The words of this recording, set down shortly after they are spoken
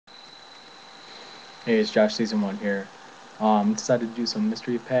Hey, it's Josh, season 1 here. Decided to do some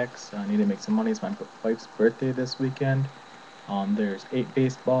mystery packs. I need to make some money. It's my wife's birthday this weekend. There's 8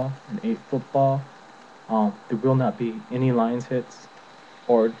 baseball and 8 football. There will not be any Lions hits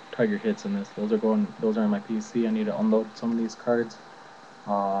or Tiger hits in this. Those are on my PC. I need to unload some of these cards.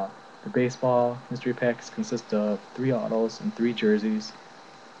 Uh, the baseball mystery packs consist of 3 autos and 3 jerseys.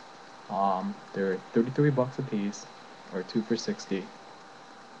 They're 33 bucks a piece, or 2 for 60.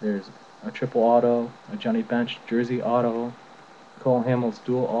 There's a triple auto, a Johnny Bench jersey auto, Cole Hamels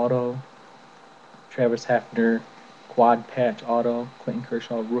dual auto, Travis Hafner quad patch auto, Clayton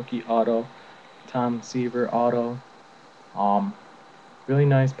Kershaw rookie auto, Tom Seaver auto. Um, really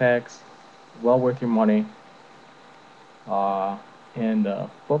nice packs, well worth your money. Uh, and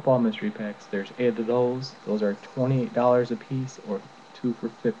football mystery packs, there's 8 of those. Those are $28 a piece or 2 for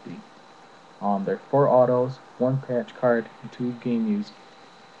 50. They're 4 autos, 1 patch card, and 2 game used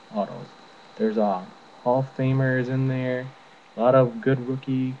autos. There's Hall of Famers in there, a lot of good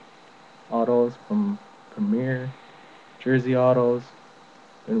rookie autos from Premier, Jersey autos.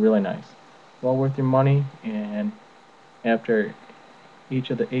 Been really nice. Well worth your money. And after each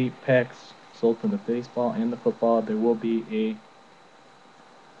of the 8 packs sold from the baseball and the football, there will be a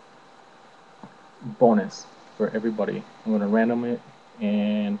bonus for everybody. I'm going to random it,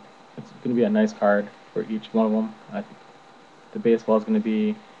 and it's going to be a nice card for each one of them. I think the baseball is going to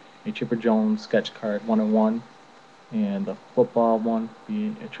be a Chipper Jones sketch card 101, and the football one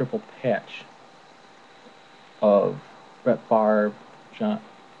be a triple patch of Brett Favre, John,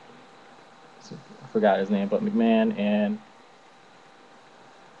 I forgot his name, but McMahon and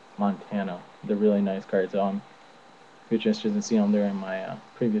Montana. They're really nice cards. If you're interested in seeing them, they're in my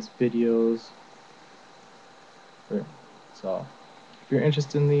previous videos. So if you're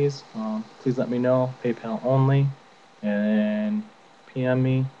interested in these, please let me know. PayPal only, and PM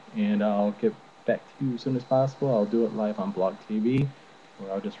me, and I'll get back to you as soon as possible. I'll do it live on Blog TV,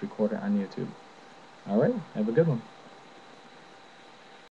 or I'll just record it on YouTube. All right, have a good one.